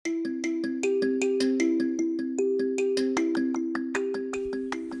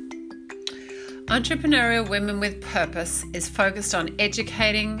Entrepreneurial Women with Purpose is focused on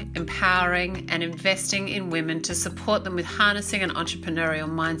educating, empowering, and investing in women to support them with harnessing an entrepreneurial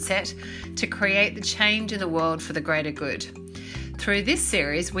mindset to create the change in the world for the greater good. Through this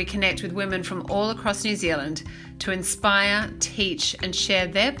series, we connect with women from all across New Zealand to inspire, teach, and share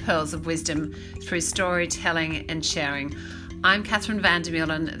their pearls of wisdom through storytelling and sharing. I'm Catherine van der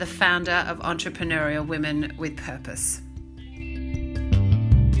Meulen, the founder of Entrepreneurial Women with Purpose.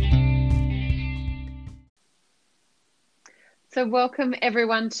 So welcome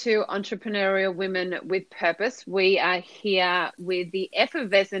everyone to Entrepreneurial Women with Purpose. We are here with the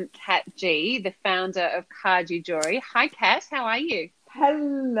effervescent Kat G, the founder of Kaji Jewelry. Hi Kat, how are you?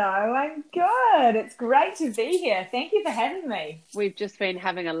 Hello, I'm good. It's great to be here. Thank you for having me. We've just been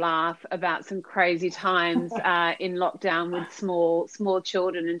having a laugh about some crazy times in lockdown with small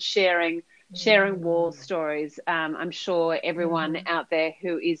children and sharing war stories. I'm sure everyone out there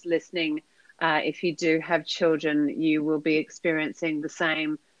who is listening, if you do have children, you will be experiencing the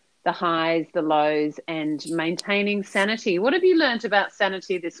same, the highs, the lows, and maintaining sanity. What have you learned about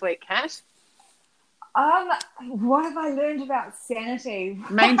sanity this week, Kat? What have I learned about sanity?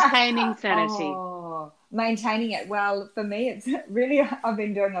 Maintaining sanity. Maintaining it. Well, for me, it's really, I've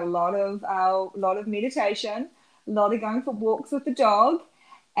been doing a lot of meditation, a lot of going for walks with the dog,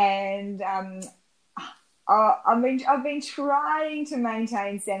 and I've been trying to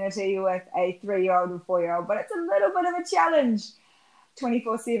maintain sanity with a 3-year-old and 4-year-old, but it's a little bit of a challenge.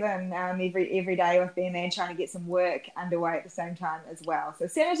 24/7 every day with them and trying to get some work underway at the same time as well. So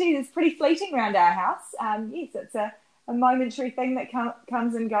sanity is pretty fleeting around our house. Yes, it's a momentary thing that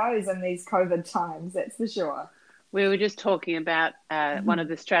comes and goes in these COVID times, that's for sure. We were just talking about one of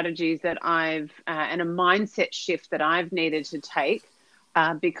the strategies that I've and a mindset shift that I've needed to take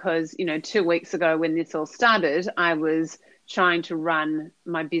because, 2 weeks ago when this all started, I was trying to run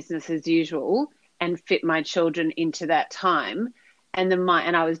my business as usual and fit my children into that time. And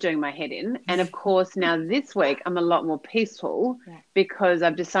I was doing my head in. And of course, now this week, I'm a lot more peaceful because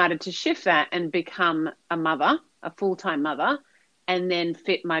I've decided to shift that and become a mother, a full-time mother, and then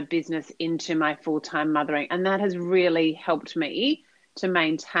fit my business into my full-time mothering. And that has really helped me to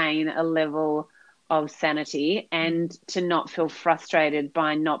maintain a level of sanity and to not feel frustrated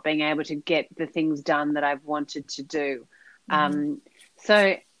by not being able to get the things done that I've wanted to do.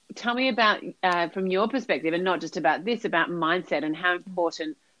 So tell me about, from your perspective, and not just about this, about mindset and how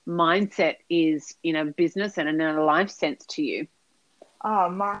important mindset is in a business and in a life sense to you.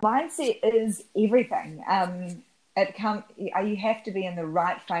 My mindset is everything. You have to be in the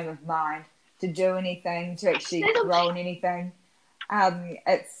right frame of mind to do anything, to actually grow in anything.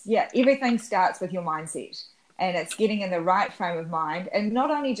 Everything starts with your mindset. And it's getting in the right frame of mind. And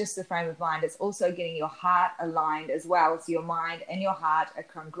not only just the frame of mind, it's also getting your heart aligned as well. So your mind and your heart are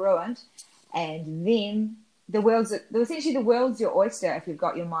congruent. And then the world's your oyster if you've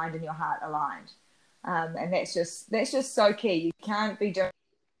got your mind and your heart aligned. And that's just so key. You can't be doing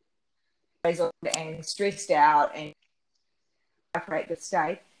and stressed out and operate the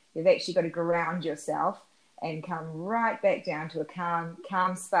state. You've actually got to ground yourself and come right back down to a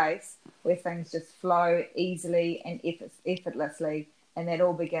calm space where things just flow easily and effortlessly. And that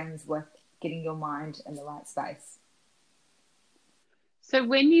all begins with getting your mind in the right space. So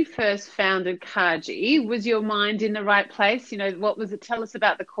when you first founded Kaji, was your mind in the right place? What was it? Tell us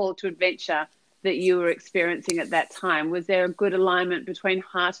about the call to adventure that you were experiencing at that time. Was there a good alignment between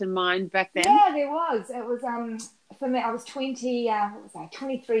heart and mind back then? Yeah, there was. It was, for me, I was 23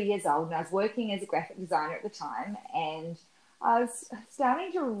 years old, and I was working as a graphic designer at the time, and I was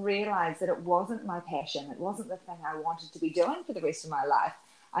starting to realize that it wasn't my passion. It wasn't the thing I wanted to be doing for the rest of my life.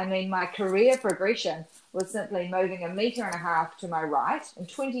 I mean, my career progression was simply moving 1.5 meters to my right. In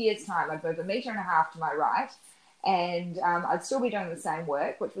 20 years' time, I'd move 1.5 meters to my right, and I'd still be doing the same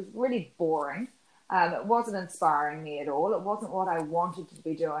work, which was really boring. It wasn't inspiring me at all. It wasn't what I wanted to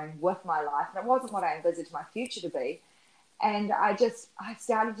be doing with my life, and it wasn't what I envisaged my future to be. And I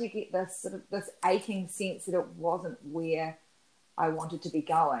started to get this aching sense that it wasn't where I wanted to be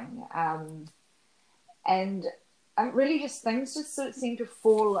going. And really just things just sort of seemed to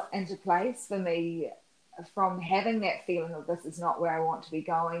fall into place for me from having that feeling of this is not where I want to be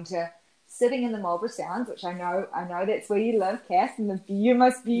going to sitting in the Marlborough Sounds, which I know that's where you live, Cass, in the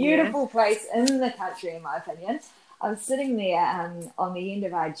most beautiful place in the country, in my opinion. I was sitting there on the end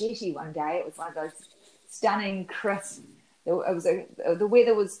of our jetty one day. It was one of those stunning, crisp. The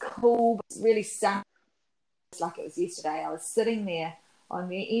weather was cool, but really sunny, like it was yesterday. I was sitting there on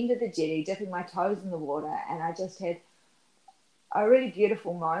the end of the jetty, dipping my toes in the water, and I just had a really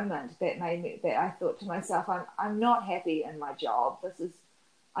beautiful moment that I thought to myself, I'm not happy in my job.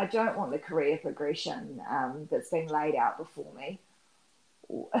 I don't want the career progression that's been laid out before me.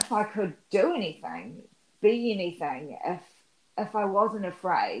 If I could do anything, be anything, if I wasn't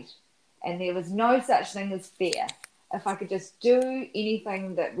afraid, and there was no such thing as fear, if I could just do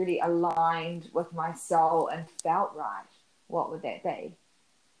anything that really aligned with my soul and felt right, what would that be?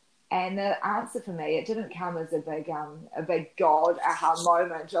 And the answer for me, it didn't come as a big God aha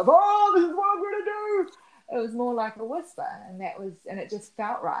moment of, oh, this is what I'm going to do. It was more like a whisper, and it just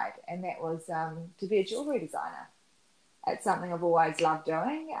felt right. And that was to be a jewellery designer. It's something I've always loved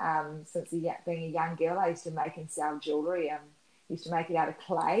doing. Since being a young girl, I used to make and sell jewellery. Used to make it out of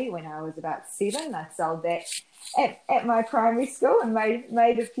clay when I was about 7. I sold that at my primary school and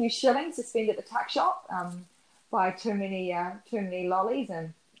made a few shillings to spend at the tuck shop. Buy too many lollies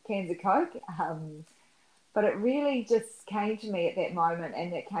and cans of Coke. But it really just came to me at that moment,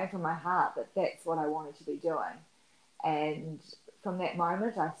 and it came from my heart that that's what I wanted to be doing. And from that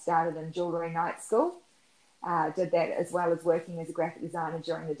moment, I started in jewellery night school. Did that as well as working as a graphic designer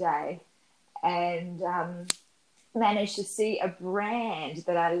during the day, and managed to see a brand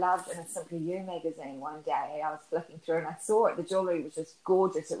that I loved in a Simply You magazine one day. I was flicking through and I saw it. The jewellery was just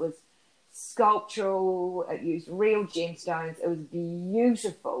gorgeous. It was sculptural. It used real gemstones. It was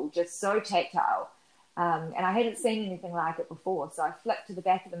beautiful, just so tactile. And I hadn't seen anything like it before. So I flipped to the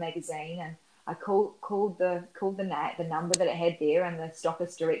back of the magazine and I called the number that it had there in the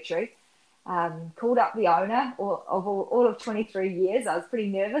stockist directory. Called up the owner of all of 23 years. I was pretty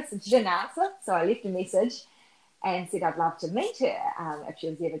nervous and she didn't answer. So I left a message and said I'd love to meet her if she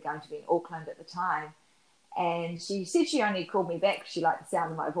was ever going to be in Auckland at the time. And she said she only called me back because she liked the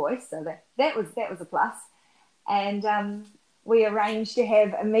sound of my voice. So that was a plus. And we arranged to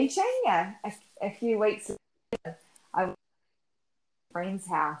have a meeting a few weeks later. I went to a friend's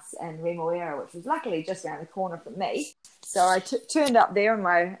house in Remuera, which was luckily just around the corner from me. So I turned up there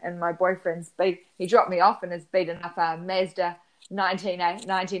in my boyfriend's beat. He dropped me off in his beaten up Mazda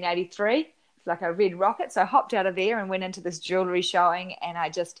 1983. It's like a red rocket. So I hopped out of there and went into this jewellery showing, and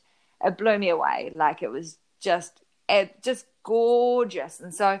it blew me away. Like, it was just gorgeous.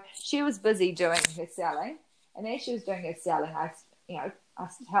 And so she was busy doing her selling, and as she was doing her selling, I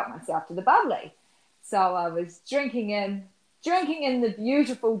helped myself to the bubbly. So I was drinking in the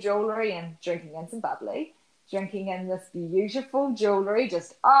beautiful jewellery and drinking in some bubbly, drinking in this beautiful jewellery.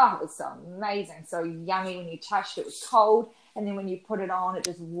 Just, it was so amazing, so yummy. When you touched it, it was cold, and then when you put it on, the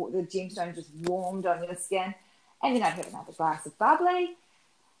gemstone just warmed on your skin. And then I'd have another glass of bubbly,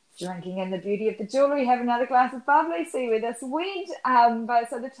 drinking in the beauty of the jewellery, have another glass of bubbly, see where this went. But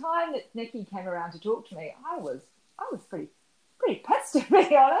so the time that Nikki came around to talk to me, I was pretty pissed, to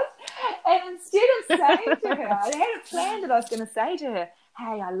be honest. And instead of saying to her, I had a plan that I was going to say to her,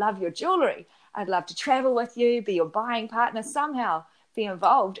 hey, I love your jewellery. I'd love to travel with you, be your buying partner, somehow be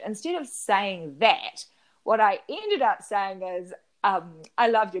involved. Instead of saying that, what I ended up saying is, I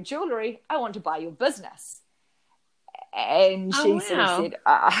love your jewellery. I want to buy your business. And she sort of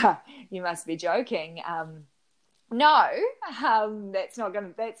said, you must be joking. No,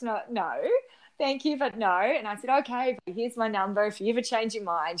 no, thank you, but no. And I said, okay, but here's my number. If you ever change your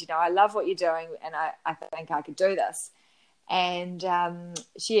mind, I love what you're doing, and I think I could do this. And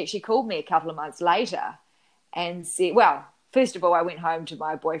she actually called me a couple of months later and said, well, first of all, I went home to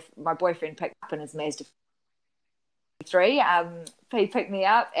my boyfriend picked up in his Mazda 3. He picked me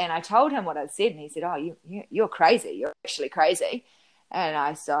up, and I told him what I'd said, and he said, oh, you're crazy. You're actually crazy. And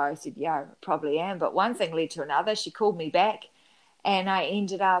I said, yeah, I probably am. But one thing led to another. She called me back, and I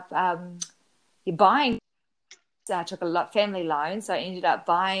ended up buying. So I took a family loan, so I ended up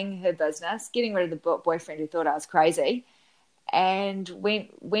buying her business, getting rid of the boyfriend who thought I was crazy, and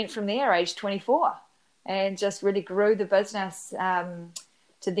went from there, age 24, and just really grew the business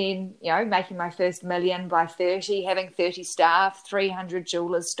to then, making my first million by 30, having 30 staff, 300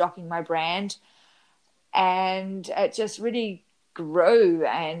 jewelers stocking my brand. And it just really grew.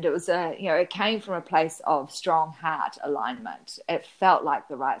 And it was it came from a place of strong heart alignment. It felt like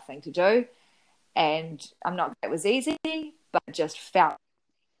the right thing to do. And I'm not, it was easy, but it just felt,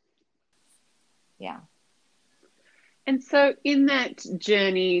 yeah. And so in that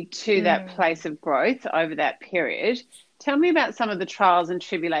journey to that place of growth over that period, tell me about some of the trials and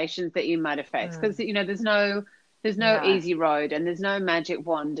tribulations that you might have faced, because there's no easy road, and there's no magic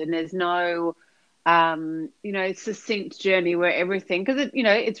wand, and there's no succinct journey where everything, because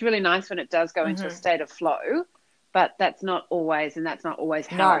it's really nice when it does go into a state of flow, but that's not always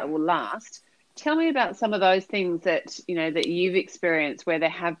how it will last. Tell me about some of those things that that you've experienced where there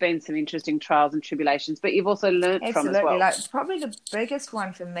have been some interesting trials and tribulations, but you've also learnt from as well. Like, probably the biggest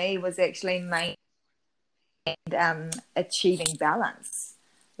one for me was actually achieving balance.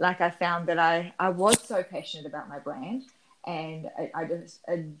 like I found that I was so passionate about my brand, and I just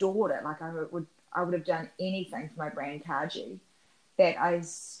adored it. Like I would have done anything for my brand Kaji, that I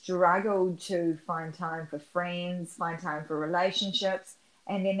struggled to find time for friends, find time for relationships,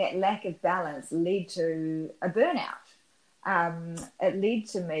 and then that lack of balance led to a burnout. It led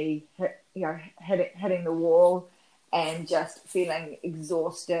to me, hitting the wall and just feeling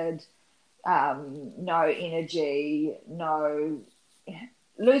exhausted, no energy,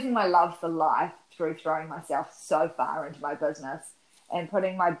 losing my love for life through throwing myself so far into my business and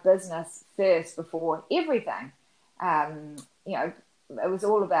putting my business first before everything. It was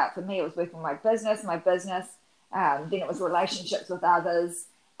all about, for me, it was working on my business, then it was relationships with others,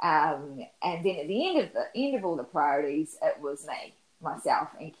 and then at the end of all the priorities, it was me, myself,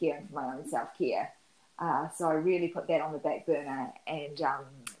 and caring for my own self-care. So I really put that on the back burner, and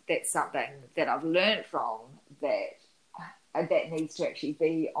that's something that I've learned from, that needs to actually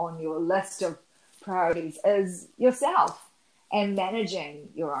be on your list of priorities, is yourself and managing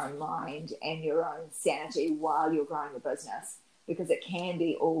your own mind and your own sanity while you're growing a business, because it can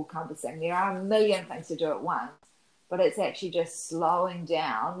be all-encompassing. There are a million things to do at once, but it's actually just slowing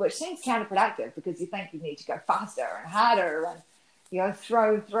down, which seems counterproductive because you think you need to go faster and harder and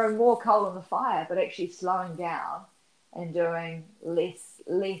throw more coal in the fire, but actually slowing down and doing less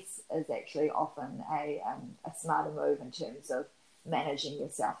is actually often a smarter move in terms of managing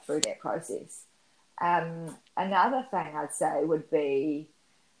yourself through that process. Another thing I'd say would be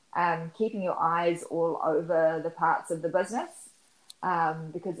keeping your eyes all over the parts of the business,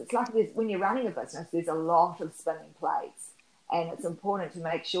 because it's like when you're running a business, there's a lot of spinning plates, and it's important to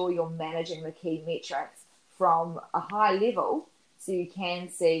make sure you're managing the key metrics from a high level, so you can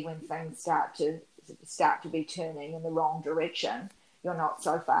see when things start to be turning in the wrong direction. You're not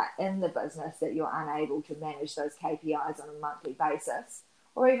so far in the business that you're unable to manage those KPIs on a monthly basis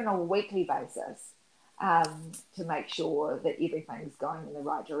or even a weekly basis, to make sure that everything's going in the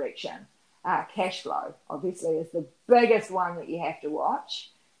right direction. Cash flow, obviously, is the biggest one that you have to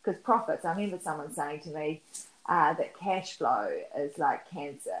watch, because profits, I remember someone saying to me that cash flow is like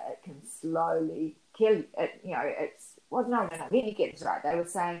cancer. It can slowly kill it. No, let me get this right. They were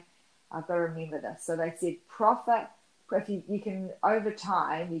saying, I've got to remember this. So they said profit, if you can, over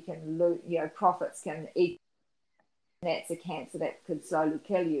time, you can lose, profits can eat. That's a cancer that could slowly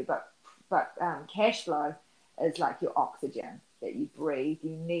kill you. But cash flow is like your oxygen that you breathe.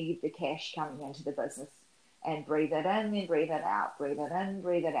 You need the cash coming into the business, and breathe it in, then breathe it out, breathe it in,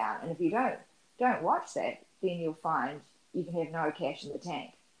 breathe it out. And if you don't watch that, then you'll find you can have no cash in the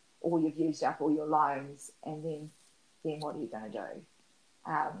tank, or you've used up all your loans, and then what are you going to do?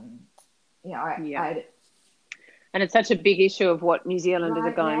 And it's such a big issue of what New Zealanders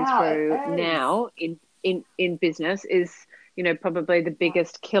are going through now in business is, probably the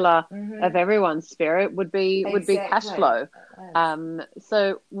biggest killer of everyone's spirit would be cash flow.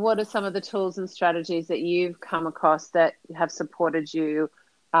 So what are some of the tools and strategies that you've come across that have supported you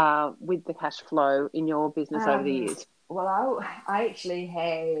with the cash flow in your business over the years? Well, I actually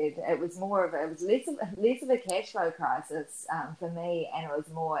it was less of a cash flow crisis for me, and it was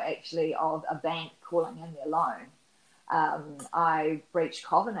more actually of a bank calling in their loan. I breached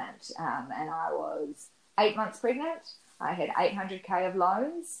covenant, and I was 8 months pregnant. I had 800K of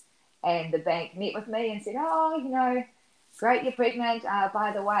loans, and the bank met with me and said, great, you're pregnant.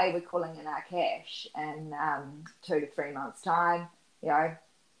 By the way, we're calling in our cash in 2 to 3 months' time.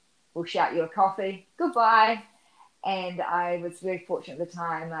 We'll shout you a coffee. Goodbye. And I was very fortunate at the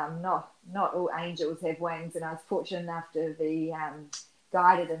time. Not all angels have wings, and I was fortunate enough to be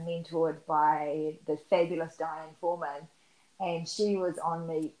guided and mentored by the fabulous Diane Foreman, and she was on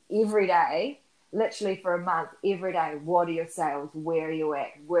me every day, literally for a month, every day. What are your sales? Where are you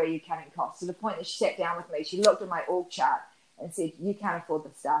at? Where are you cutting costs? To the point that she sat down with me, she looked at my org chart and said, you can't afford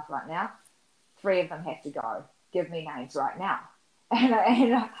the staff right now. 3 of them have to go. Give me names right now. And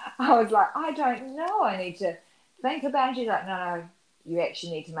I was like, I don't know. I need to think about it. She's like, no, you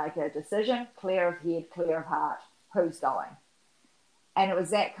actually need to make a decision, clear of head, clear of heart, who's going. And it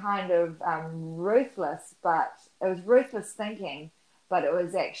was that kind of ruthless thinking, but it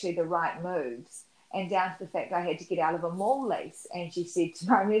was actually the right moves. And down to the fact I had to get out of a mall lease. And she said to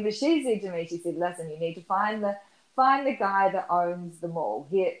me, I remember she said to me, listen, you need to find the guy that owns the mall.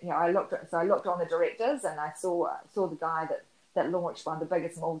 Here, I looked on the directors, and I saw the guy that launched one of the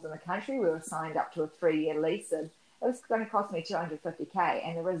biggest malls in the country. We were signed up to a 3-year lease, and it was going to cost me $250K,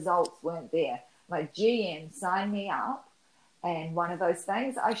 and the results weren't there. My GM signed me up, and one of those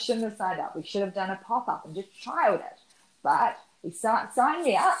things, I shouldn't have signed up. We should have done a pop-up and just trialed it. But he signed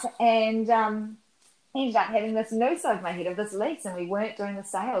me up, and ended up having this noose over my head of this lease, and we weren't doing the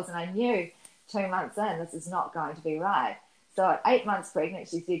sales, and I knew 2 months in this is not going to be right. So at 8 months pregnant,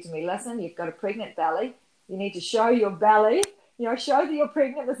 she said to me, listen, you've got a pregnant belly, you need to show your belly, show that you're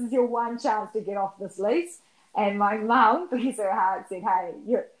pregnant, this is your one chance to get off this lease. And my mum, bless her heart, said, hey,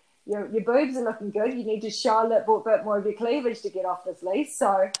 your boobs are looking good, you need to show a little bit more of your cleavage to get off this lease.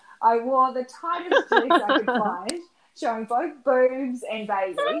 So I wore the tightest dress I could find, showing both boobs and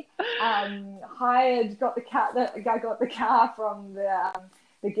baby. Got the car from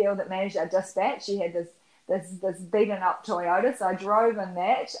the girl that managed our dispatch. She had this beaten up Toyota, so I drove in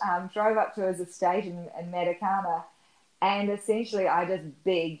that. Drove up to his estate in Matakana, and essentially I just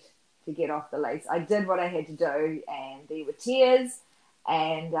begged to get off the lease. I did what I had to do, and there were tears,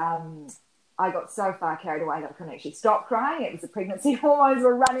 and I got so far carried away that I couldn't actually stop crying. It was the pregnancy hormones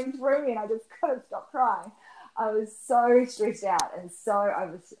were running through me, and I just couldn't stop crying. I was so stressed out and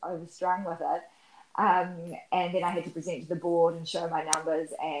so overstrung with it. And then I had to present to the board and show my numbers,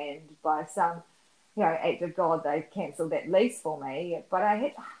 and by some act of God, they cancelled that lease for me. But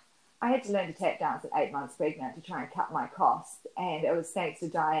I had to learn to tap dance at 8 months pregnant to try and cut my costs. And it was thanks to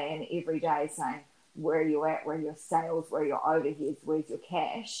Diane every day saying, where are you at, where are your sales, where are your overheads, where's your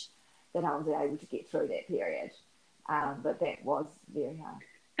cash, that I was able to get through that period. But that was very hard.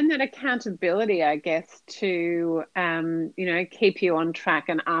 And that accountability, I guess, to, keep you on track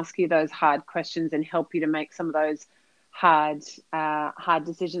and ask you those hard questions and help you to make some of those hard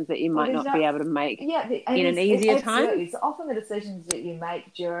decisions that you might not be able to make in an easier time. Absolutely. So often the decisions that you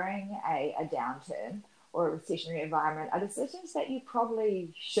make during a downturn or a recessionary environment are decisions that you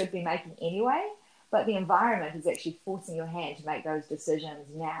probably should be making anyway, but the environment is actually forcing your hand to make those decisions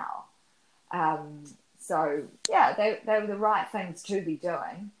now. So, they were the right things to be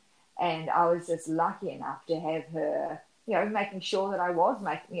doing. And I was just lucky enough to have her, making sure that I was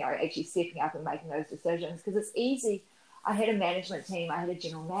actually stepping up and making those decisions. Because it's easy. I had a management team. I had a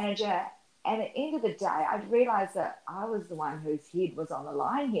general manager. And at the end of the day, I realised that I was the one whose head was on the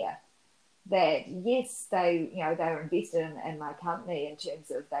line here. That, yes, they were invested in my company in terms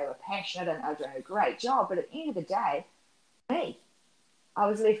of they were passionate and they were doing a great job. But at the end of the day, me, I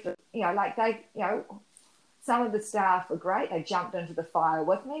was left with, some of the staff were great. They jumped into the fire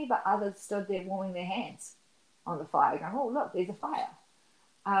with me, but others stood there warming their hands on the fire going, oh, look, there's a fire.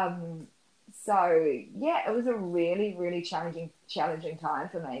 It was a really, really challenging time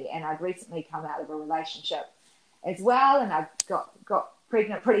for me. And I'd recently come out of a relationship as well, and I got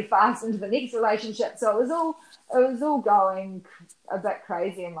pregnant pretty fast into the next relationship. So it was all going a bit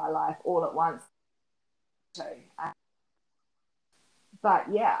crazy in my life all at once too. But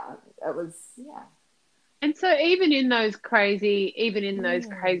it was. And so even in those crazy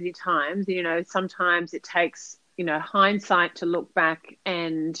times, sometimes it takes, hindsight to look back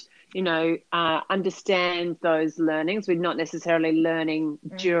and, understand those learnings. We're not necessarily learning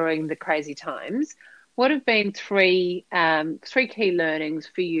during the crazy times. What have been three key learnings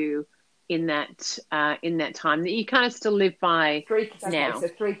for you in that time that you kind of still live by now? So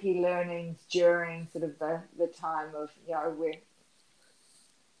 3 key learnings during sort of the time of, where...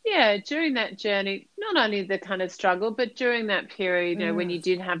 Yeah, during that journey, not only the kind of struggle, but during that period, when you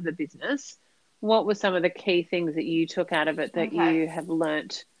did have the business, what were some of the key things that you took out of it that you have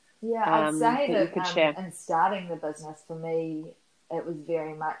learnt? Yeah, I'd say that you could share. In starting the business, for me, it was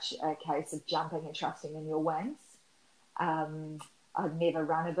very much a case of jumping and trusting in your wings. I'd never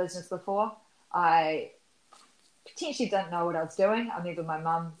run a business before. I potentially didn't know what I was doing. I remember my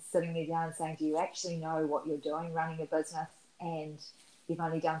mum sitting me down and saying, do you actually know what you're doing running a business? And you've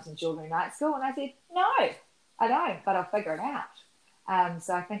only done some jewellery night school. And I said, no, I don't, but I'll figure it out.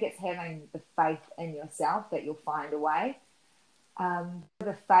 So I think it's having the faith in yourself that you'll find a way.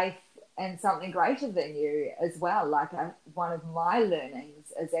 The faith in something greater than you as well. Like one of my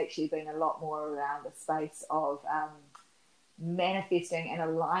learnings has actually been a lot more around the space of manifesting and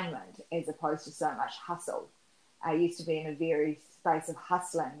alignment as opposed to so much hustle. I used to be in a very space of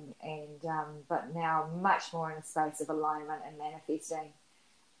hustling, but now much more in a space of alignment and manifesting.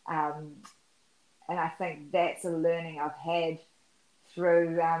 And I think that's a learning I've had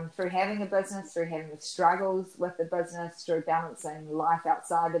through having a business, through having the struggles with the business, through balancing life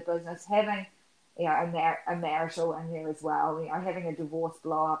outside the business, having a marital in there as well, having a divorce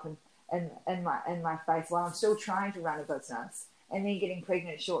blow up in my face while I'm still trying to run a business, and then getting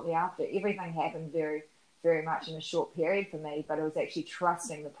pregnant shortly after. Everything happened very, very much in a short period for me, but it was actually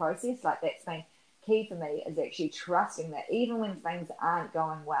trusting the process. Like that's been key for me, is actually trusting that even when things aren't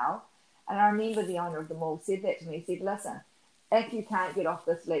going well. And I remember the owner of the mall said that to me. He said, listen, if you can't get off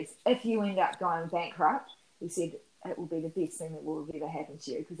this lease, if you end up going bankrupt, he said, it will be the best thing that will have ever happened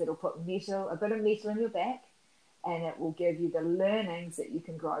to you, because it'll put a bit of metal in your back, and it will give you the learnings that you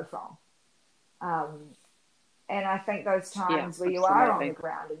can grow from. And I think those times where you are on the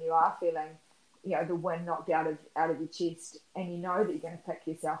ground and you are feeling, the wind knocked out of your chest, and you know that you're going to pick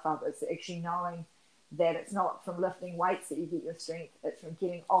yourself up, it's actually knowing that it's not from lifting weights that you get your strength, it's from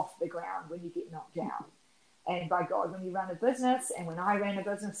getting off the ground when you get knocked down. And by God, when you run a business, and when I ran a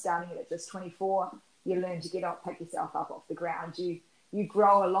business starting at just 24, you learn to pick yourself up off the ground. You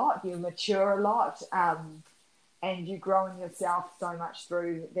grow a lot, you mature a lot, and you grow in yourself so much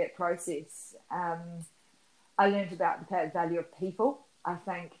through that process. I learned about the value of people. I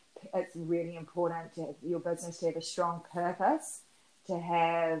think it's really important to have your business to have a strong purpose, to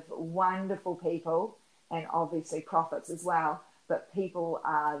have wonderful people, and obviously profits as well. But people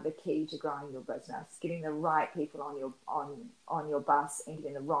are the key to growing your business. Getting the right people on your bus and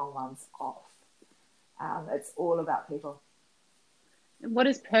getting the wrong ones off. It's all about people. What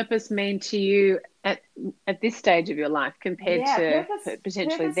does purpose mean to you at this stage of your life compared to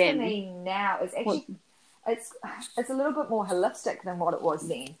potentially purpose then? For me now is actually it's a little bit more holistic than what it was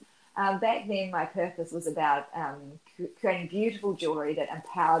then. Back then, my purpose was about creating beautiful jewellery that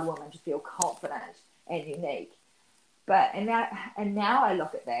empowered women to feel confident and unique. And now I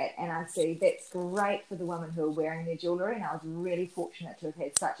look at that and I see that's great for the women who are wearing their jewellery, and I was really fortunate to have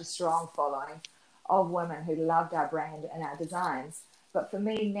had such a strong following of women who loved our brand and our designs. But for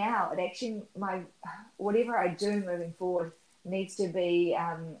me now, it actually, whatever I do moving forward needs to be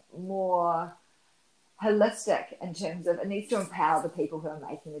more holistic in terms of, it needs to empower the people who are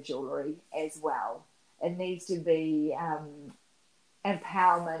making the jewellery as well. It needs to be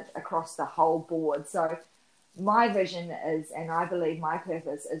empowerment across the whole board. So my vision is, and I believe my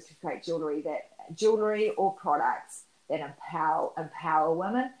purpose is to create jewellery or products that empower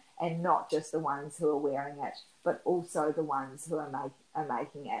women, and not just the ones who are wearing it, but also the ones who are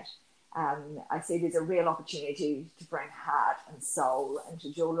making it. I see there's a real opportunity to bring heart and soul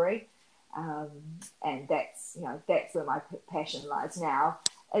into jewellery, and that's where my passion lies now.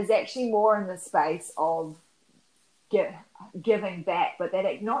 Is actually more in the space of giving back, but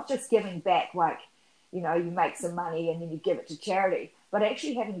that not just giving back like you make some money and then you give it to charity, but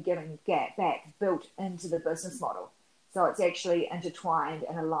actually having giving back built into the business model. So it's actually intertwined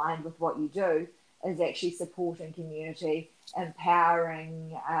and aligned with what you do, is actually supporting community,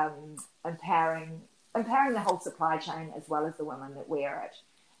 empowering the whole supply chain as well as the women that wear it.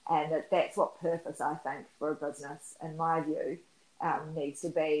 And that's what purpose, I think, for a business, in my view, needs to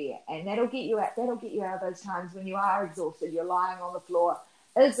be. And that'll get you out of those times when you are exhausted, you're lying on the floor.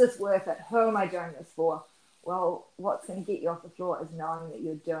 Is this worth it? Who am I doing this for? Well, what's going to get you off the floor is knowing that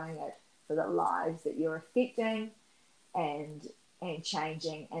you're doing it for the lives that you're affecting and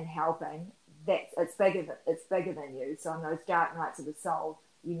changing and helping. It's bigger than you. So on those dark nights of the soul,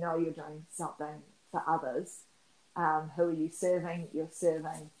 you're doing something for others. Who are you serving? You're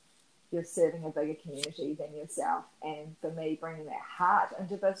serving a bigger community than yourself. And for me, bringing that heart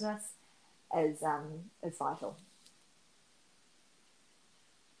into business is vital.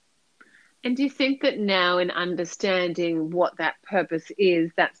 And do you think that now, in understanding what that purpose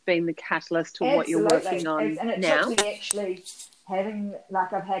is, that's been the catalyst to what you're working on and it now? took me actually having,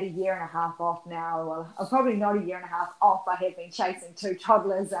 I've had a year and a half off now. Well, I'm probably not a year and a half off. I have been chasing two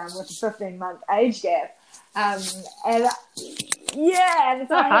toddlers with a 15-month age gap. And it's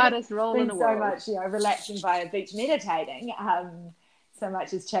the hardest role in the world. So much, relaxing by a beach meditating. So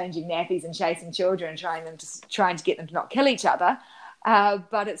much as changing nappies and chasing children, trying to get them to not kill each other.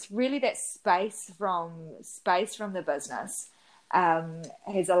 But it's really that space from the business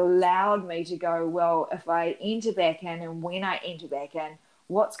has allowed me to go, well, if I enter back in, and when I enter back in,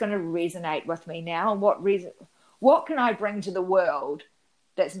 what's going to resonate with me now, and what can I bring to the world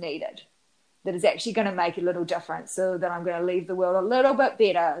that's needed, that is actually going to make a little difference, so that I'm going to leave the world a little bit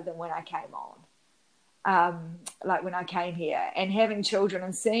better than when I came on. Like when I came here, and having children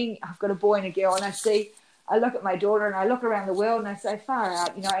and seeing, I've got a boy and a girl, and I look at my daughter and I look around the world and I say, far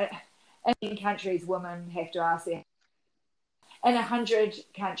out, in countries, women have to ask their, in 100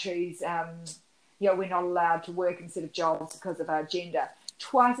 countries, we're not allowed to work instead of jobs because of our gender.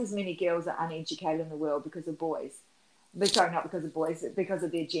 Twice as many girls are uneducated in the world because of boys. Sorry, not because of boys, but because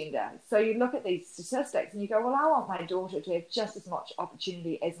of their gender. So you look at these statistics and you go, well, I want my daughter to have just as much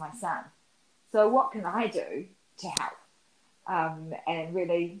opportunity as my son. So what can I do to help? And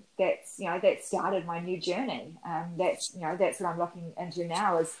really, that started my new journey. That's what I'm looking into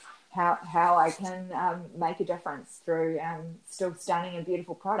now, is how I can make a difference through still stunning and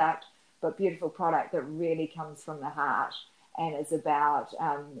beautiful product, but beautiful product that really comes from the heart and is about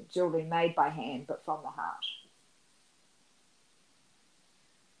jewelry made by hand, but from the heart.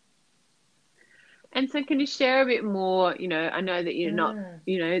 And so can you share a bit more, I know that you're not,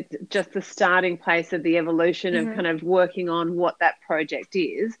 Mm. just the starting place of the evolution of kind of working on what that project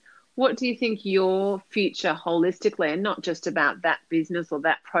is. What do you think your future holistically, and not just about that business or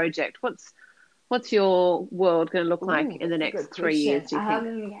that project, what's your world going to look like Ooh, in the that's a next good 3 years, question. do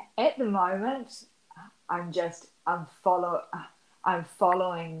you think? At the moment, I'm just I'm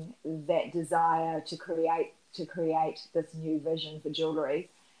following that desire to create this new vision for jewelry.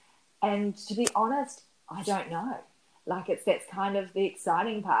 And to be honest, I don't know. Like that's kind of the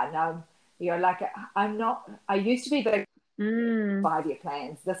exciting part. Now, like I'm not. I used to be big Mm, 5 year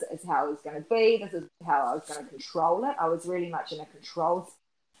plans. This is how it was going to be. This is how I was going to control it. I was really much in a control.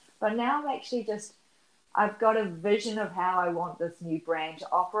 But now I'm actually just. I've got a vision of how I want this new brand to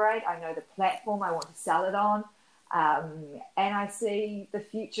operate. I know the platform I want to sell it on, and I see the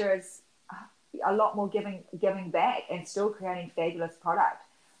future as a lot more giving back and still creating fabulous product.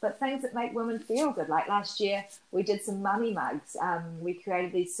 But things that make women feel good. Like last year, we did some mummy mugs. We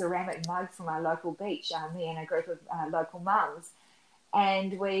created these ceramic mugs from our local beach, me and a group of local mums.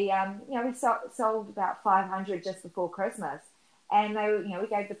 And we sold about 500 just before Christmas. And we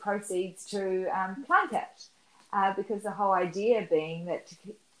gave the proceeds to Plant It, because the whole idea being that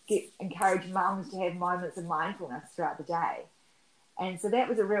to encourage mums to have moments of mindfulness throughout the day. And so that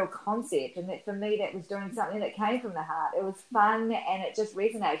was a real concept. And that for me, that was doing something that came from the heart. It was fun and it just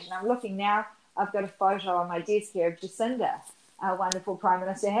resonated. And I'm looking now, I've got a photo on my desk here of Jacinda, our wonderful Prime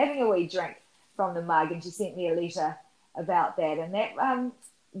Minister, having a wee drink from the mug. And she sent me a letter about that. And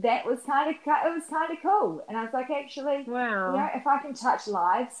that was kind of cool. And I was like, actually, wow. if I can touch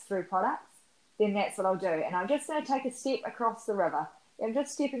lives through products, then that's what I'll do. And I'm just going to take a step across the river. I'm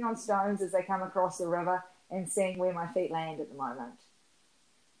just stepping on stones as they come across the river and seeing where my feet land at the moment.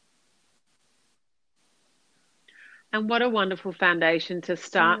 And what a wonderful foundation to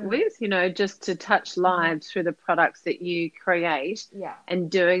start Mm, with, just to touch mm-hmm. lives through the products that you create Yeah,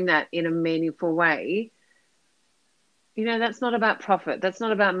 and doing that in a meaningful way. That's not about profit. That's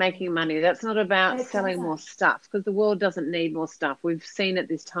not about making money. That's not about it selling more doesn't. stuff, because the world doesn't need more stuff. We've seen at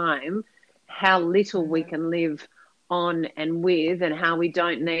this time how little we Mm-hmm. can live on and with, and how we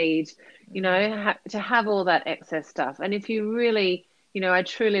don't need, to have all that excess stuff. And if you really, I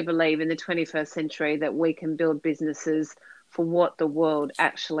truly believe in the 21st century that we can build businesses for what the world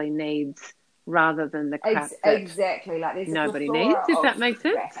actually needs rather than the crap that Exactly. Like there's a nobody needs, plethora if of that makes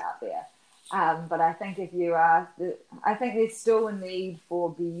crap sense. out there. But I think I think there's still a need for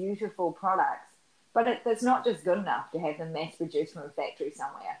beautiful products. But it's not just good enough to have them mass produced from a factory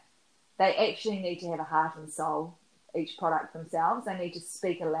somewhere. They actually need to have a heart and soul, each product themselves. They need to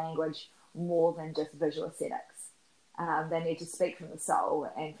speak a language more than just visual aesthetics. They need to speak from the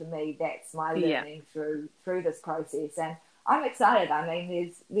soul. And for me, that's my Yeah. learning through this process. And I'm excited. I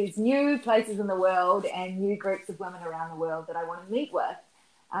mean, there's new places in the world and new groups of women around the world that I want to meet with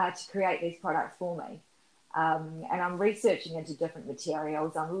to create these products for me. And I'm researching into different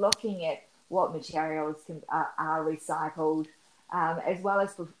materials. I'm looking at what materials are recycled, as well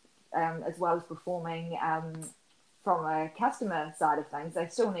as performing from a customer side of things. They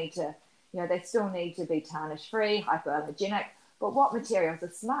still need to be tarnish free, hypoallergenic. But what materials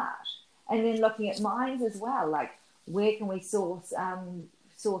are smart? And then looking at mines as well, like where can we source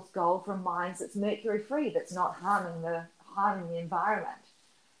gold from mines that's mercury free, that's not harming the environment.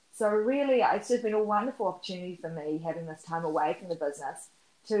 So really, it's just been a wonderful opportunity for me having this time away from the business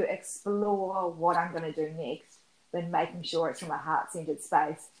to explore what I'm going to do next, then making sure it's from a heart-centered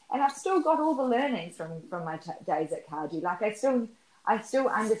space. And I've still got all the learnings from my days at Cardew. Like I still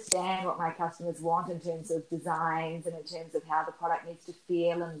understand what my customers want in terms of designs and in terms of how the product needs to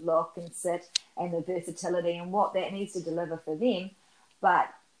feel and look and sit and the versatility and what that needs to deliver for them. But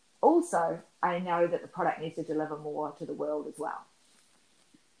also, I know that the product needs to deliver more to the world as well.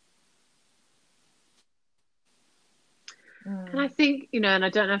 And I think, and I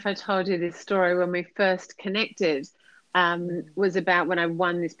don't know if I told you this story when we first connected, was about when I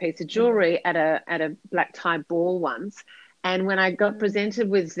won this piece of jewelry at a black tie ball once. And when I got presented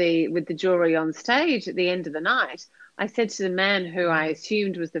with the jewelry on stage at the end of the night, I said to the man who I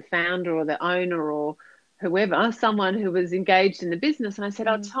assumed was the founder or the owner or whoever, someone who was engaged in the business, and I said,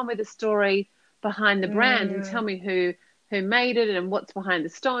 "Oh, tell me the story behind the brand and tell me who made it and what's behind the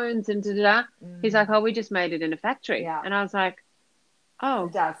stones and da da da." He's like, "Oh, we just made it in a factory." Yeah, And I was like, it "Oh."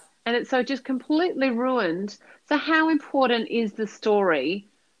 does. And it's so just completely ruined. So how important is the story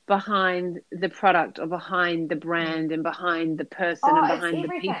behind the product or behind the brand and behind the person Oh, and it's behind the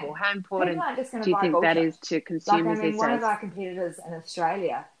people? everything. How People important aren't just going to do you buy think that bullshit. is to Like, I consumers mean, these one of days? our competitors in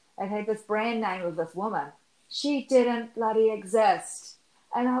Australia, it had this brand name of this woman. She didn't bloody exist.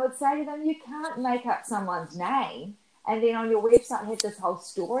 And I would say to them, you can't make up someone's name and then on your website have this whole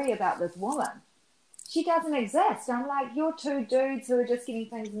story about this woman. She doesn't exist. I'm like, you're two dudes who are just getting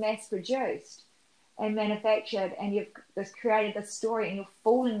things mass produced and manufactured, and you've just created this story and you're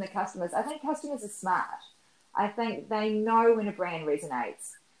fooling the customers. I think customers are smart. I think they know when a brand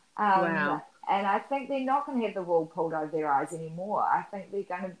resonates. Wow. And I think they're not going to have the wool pulled over their eyes anymore. I think they're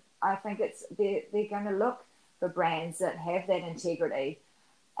going to look for brands that have that integrity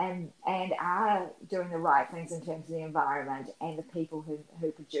and are doing the right things in terms of the environment and the people who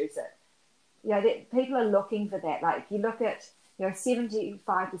produce it. People are looking for that. Like, you look at,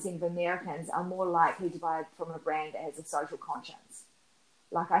 75% of Americans are more likely to buy from a brand that has a social conscience.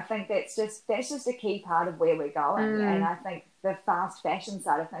 Like, I think that's just a key part of where we're going. And I think the fast fashion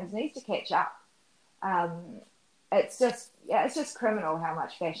side of things needs to catch up. It's just criminal how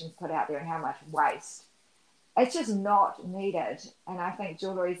much fashion's put out there and how much waste. It's just not needed. And I think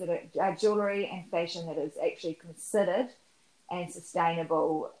jewelry and fashion that is actually considered and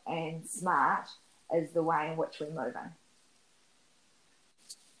sustainable and smart is the way in which we're moving.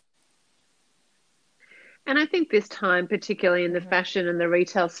 And I think this time, particularly in the fashion and the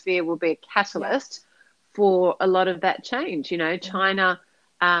retail sphere, will be a catalyst for a lot of that change. China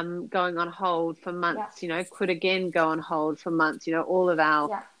going on hold for months, could again go on hold for months. All of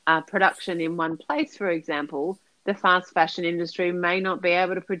our production in one place, for example, the fast fashion industry may not be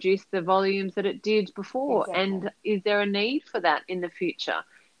able to produce the volumes that it did before. Exactly. And is there a need for that in the future?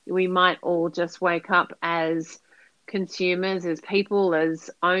 We might all just wake up as consumers, as people, as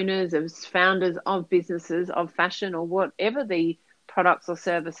owners, as founders of businesses, of fashion, or whatever the products or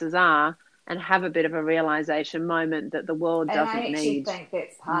services are, and have a bit of a realization moment that the world doesn't need. And I actually think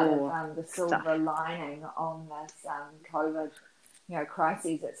that's part of the silver lining on this COVID,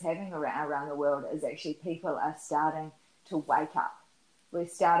 crises that's having around the world, is actually people are starting to wake up. We're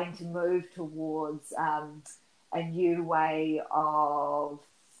starting to move towards a new way of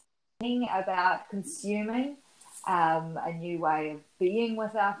thinking about consuming, a new way of being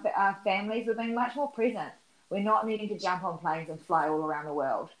with our families. We're being much more present. We're not needing to jump on planes and fly all around the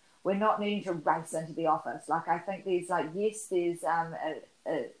world. We're not needing to race into the office. Like, I think there's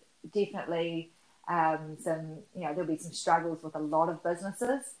definitely there'll be some struggles with a lot of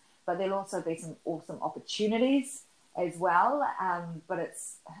businesses, but there'll also be some awesome opportunities as well. But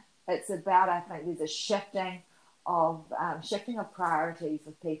it's about, I think there's a shifting of priorities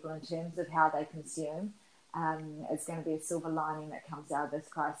with people in terms of how they consume. It's going to be a silver lining that comes out of this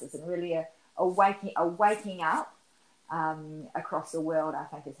crisis, and really a waking up across the world, I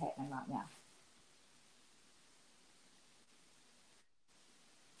think, is happening right now.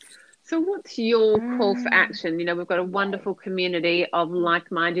 So what's your call for action? We've got a wonderful community of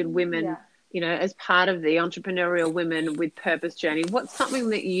like-minded women, as part of the Entrepreneurial Women with Purpose journey. What's something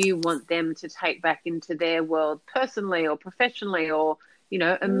that you want them to take back into their world personally or professionally, or,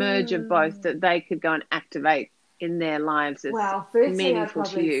 emerge of both, that they could go and activate in their lives as firstly, meaningful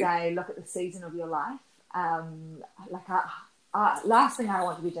to you? I'd probably say look at the season of your life. Last thing I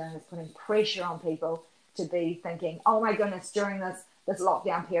want to be doing is putting pressure on people to be thinking, oh my goodness, during this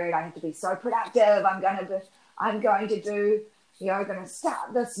lockdown period, I have to be so productive. I'm going to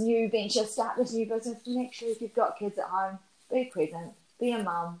start this new venture, start this new business. And actually, if you've got kids at home, be present, be a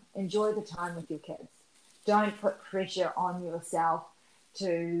mum, enjoy the time with your kids. Don't put pressure on yourself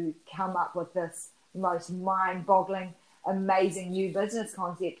to come up with this most mind-boggling, amazing new business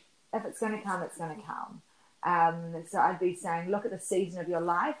concept. If it's going to come, it's going to come. So I'd be saying, look at the season of your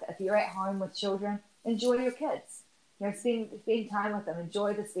life. If you're at home with children, enjoy your kids. Spend time with them.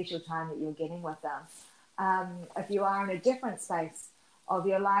 Enjoy the special time that you're getting with them. If you are in a different space of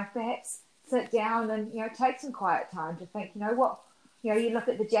your life, perhaps sit down and take some quiet time to think. You look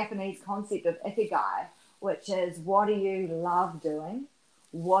at the Japanese concept of ikigai, which is, what do you love doing?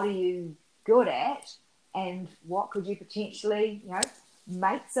 What are you good at? And what could you potentially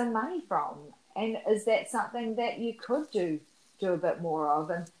make some money from? And is that something that you could do a bit more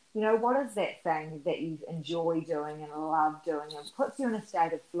of? And what is that thing that you enjoy doing and love doing and puts you in a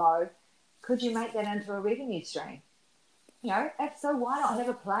state of flow? Could you make that into a revenue stream? If so, why not have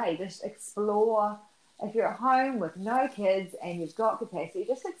a play? Just explore. If you're at home with no kids and you've got capacity,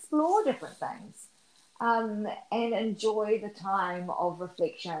 just explore different things, and enjoy the time of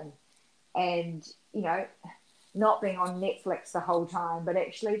reflection, and not being on Netflix the whole time, but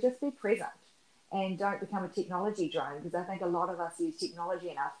actually just be present. And don't become a technology drone, because I think a lot of us use technology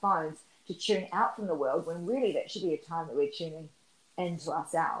in our phones to tune out from the world, when really that should be a time that we're tuning into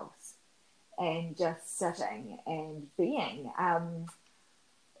ourselves and just sitting and being.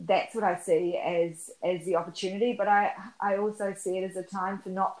 that's what I see as the opportunity. But I also see it as a time to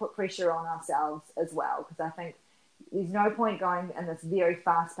not put pressure on ourselves as well, because I think there's no point going in this very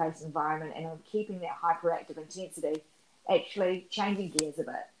fast-paced environment and keeping that hyperactive intensity, actually changing gears a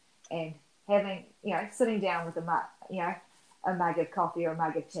bit and having, sitting down with a mug of coffee or a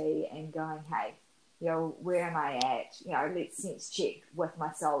mug of tea and going, hey, where am I at? Let's sense check with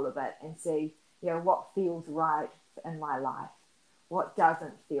my soul a bit and see, what feels right in my life, what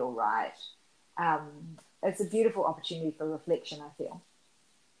doesn't feel right. It's a beautiful opportunity for reflection, I feel.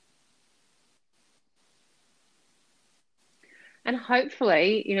 And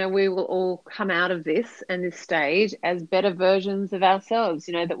hopefully, we will all come out of this and this stage as better versions of ourselves,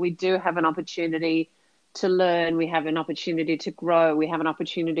 that we do have an opportunity to learn, we have an opportunity to grow, we have an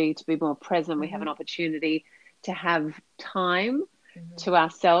opportunity to be more present, we have an opportunity to have time to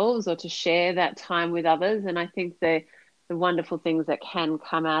ourselves or to share that time with others. And I think the wonderful things that can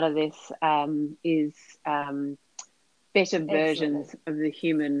come out of this is better versions of the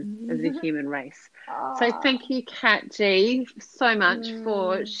human race. So thank you, Kat G, so much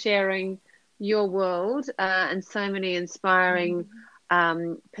for sharing your world and so many inspiring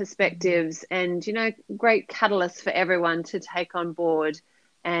perspectives and, great catalysts for everyone to take on board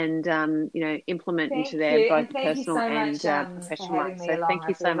and, implement into their both personal and professional life. So thank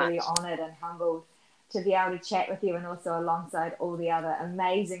you so much. I'm really honoured and humbled to be able to chat with you, and also alongside all the other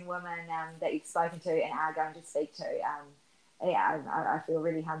amazing women that you've spoken to and are going to speak to. I feel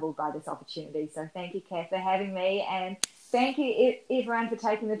really humbled by this opportunity. So thank you, Kath, for having me, and thank you everyone for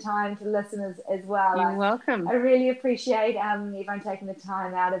taking the time to listen as well. You're welcome. I really appreciate everyone taking the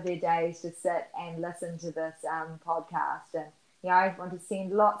time out of their days to sit and listen to this podcast. And I want to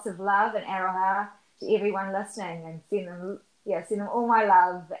send lots of love and aroha to everyone listening, and send them all my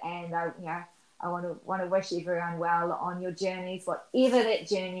love. And I want to wish everyone well on your journeys, whatever that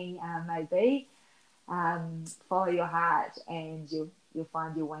journey may be. Follow your heart, and you'll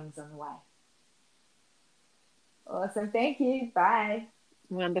find your wings on the way. Awesome. Thank you. Bye.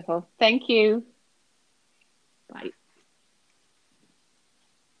 Wonderful. Thank you. Bye.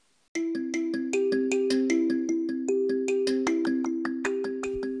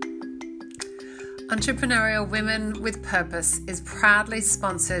 Entrepreneurial Women with Purpose is proudly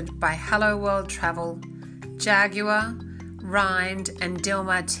sponsored by Hello World Travel, Jaguar, Rind and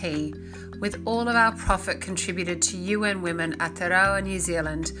Dilmah Tea, with all of our profit contributed to UN Women Aotearoa, New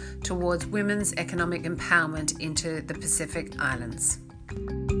Zealand, towards women's economic empowerment into the Pacific Islands.